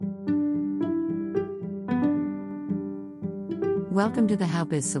Welcome to the How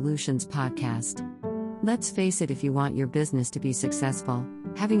Biz Solutions podcast. Let's face it, if you want your business to be successful,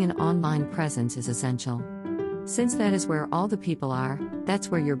 having an online presence is essential. Since that is where all the people are, that's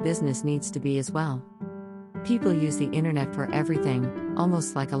where your business needs to be as well. People use the internet for everything,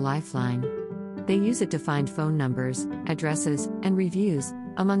 almost like a lifeline. They use it to find phone numbers, addresses, and reviews,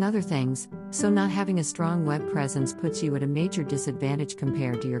 among other things, so not having a strong web presence puts you at a major disadvantage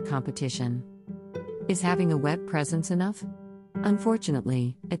compared to your competition. Is having a web presence enough?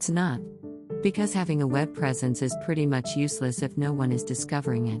 Unfortunately, it's not. Because having a web presence is pretty much useless if no one is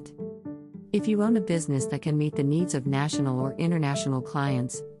discovering it. If you own a business that can meet the needs of national or international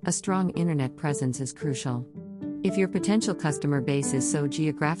clients, a strong internet presence is crucial. If your potential customer base is so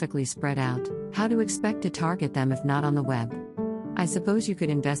geographically spread out, how to expect to target them if not on the web? I suppose you could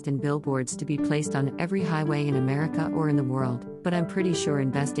invest in billboards to be placed on every highway in America or in the world, but I'm pretty sure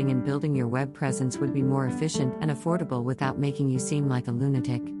investing in building your web presence would be more efficient and affordable without making you seem like a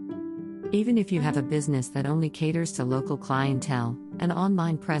lunatic. Even if you have a business that only caters to local clientele, an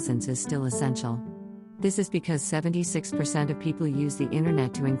online presence is still essential. This is because 76% of people use the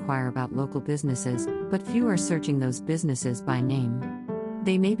internet to inquire about local businesses, but few are searching those businesses by name.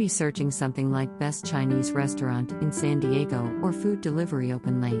 They may be searching something like Best Chinese Restaurant in San Diego or Food Delivery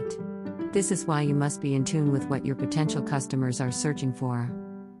Open Late. This is why you must be in tune with what your potential customers are searching for.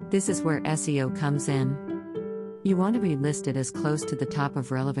 This is where SEO comes in. You want to be listed as close to the top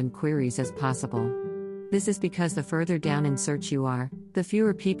of relevant queries as possible. This is because the further down in search you are, the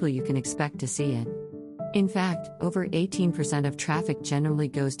fewer people you can expect to see it. In fact, over 18% of traffic generally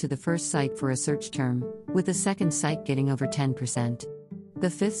goes to the first site for a search term, with the second site getting over 10%. The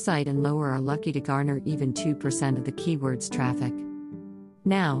fifth site and lower are lucky to garner even 2% of the keywords traffic.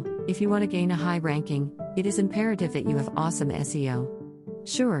 Now, if you want to gain a high ranking, it is imperative that you have awesome SEO.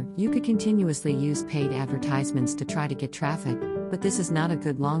 Sure, you could continuously use paid advertisements to try to get traffic, but this is not a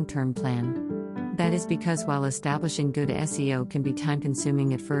good long-term plan. That is because while establishing good SEO can be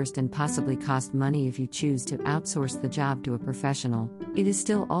time-consuming at first and possibly cost money if you choose to outsource the job to a professional, it is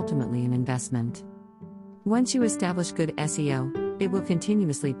still ultimately an investment. Once you establish good SEO, it will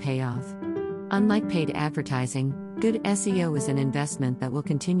continuously pay off. Unlike paid advertising, good SEO is an investment that will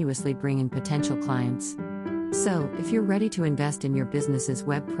continuously bring in potential clients. So, if you're ready to invest in your business's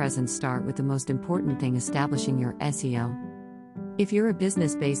web presence, start with the most important thing: establishing your SEO. If you're a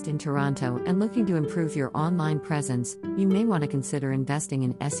business based in Toronto and looking to improve your online presence, you may want to consider investing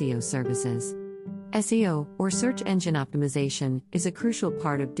in SEO services. SEO, or search engine optimization, is a crucial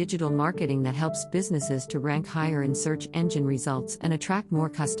part of digital marketing that helps businesses to rank higher in search engine results and attract more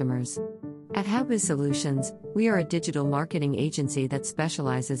customers. At How Biz Solutions, we are a digital marketing agency that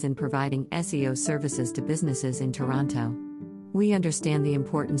specializes in providing SEO services to businesses in Toronto. We understand the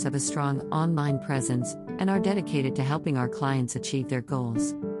importance of a strong online presence and are dedicated to helping our clients achieve their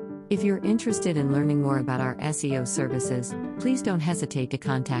goals. If you're interested in learning more about our SEO services, please don't hesitate to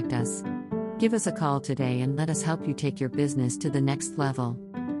contact us. Give us a call today and let us help you take your business to the next level.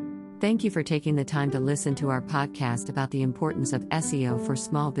 Thank you for taking the time to listen to our podcast about the importance of SEO for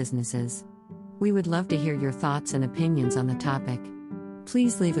small businesses. We would love to hear your thoughts and opinions on the topic.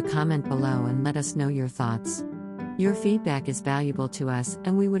 Please leave a comment below and let us know your thoughts. Your feedback is valuable to us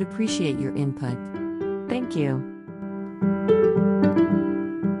and we would appreciate your input. Thank you.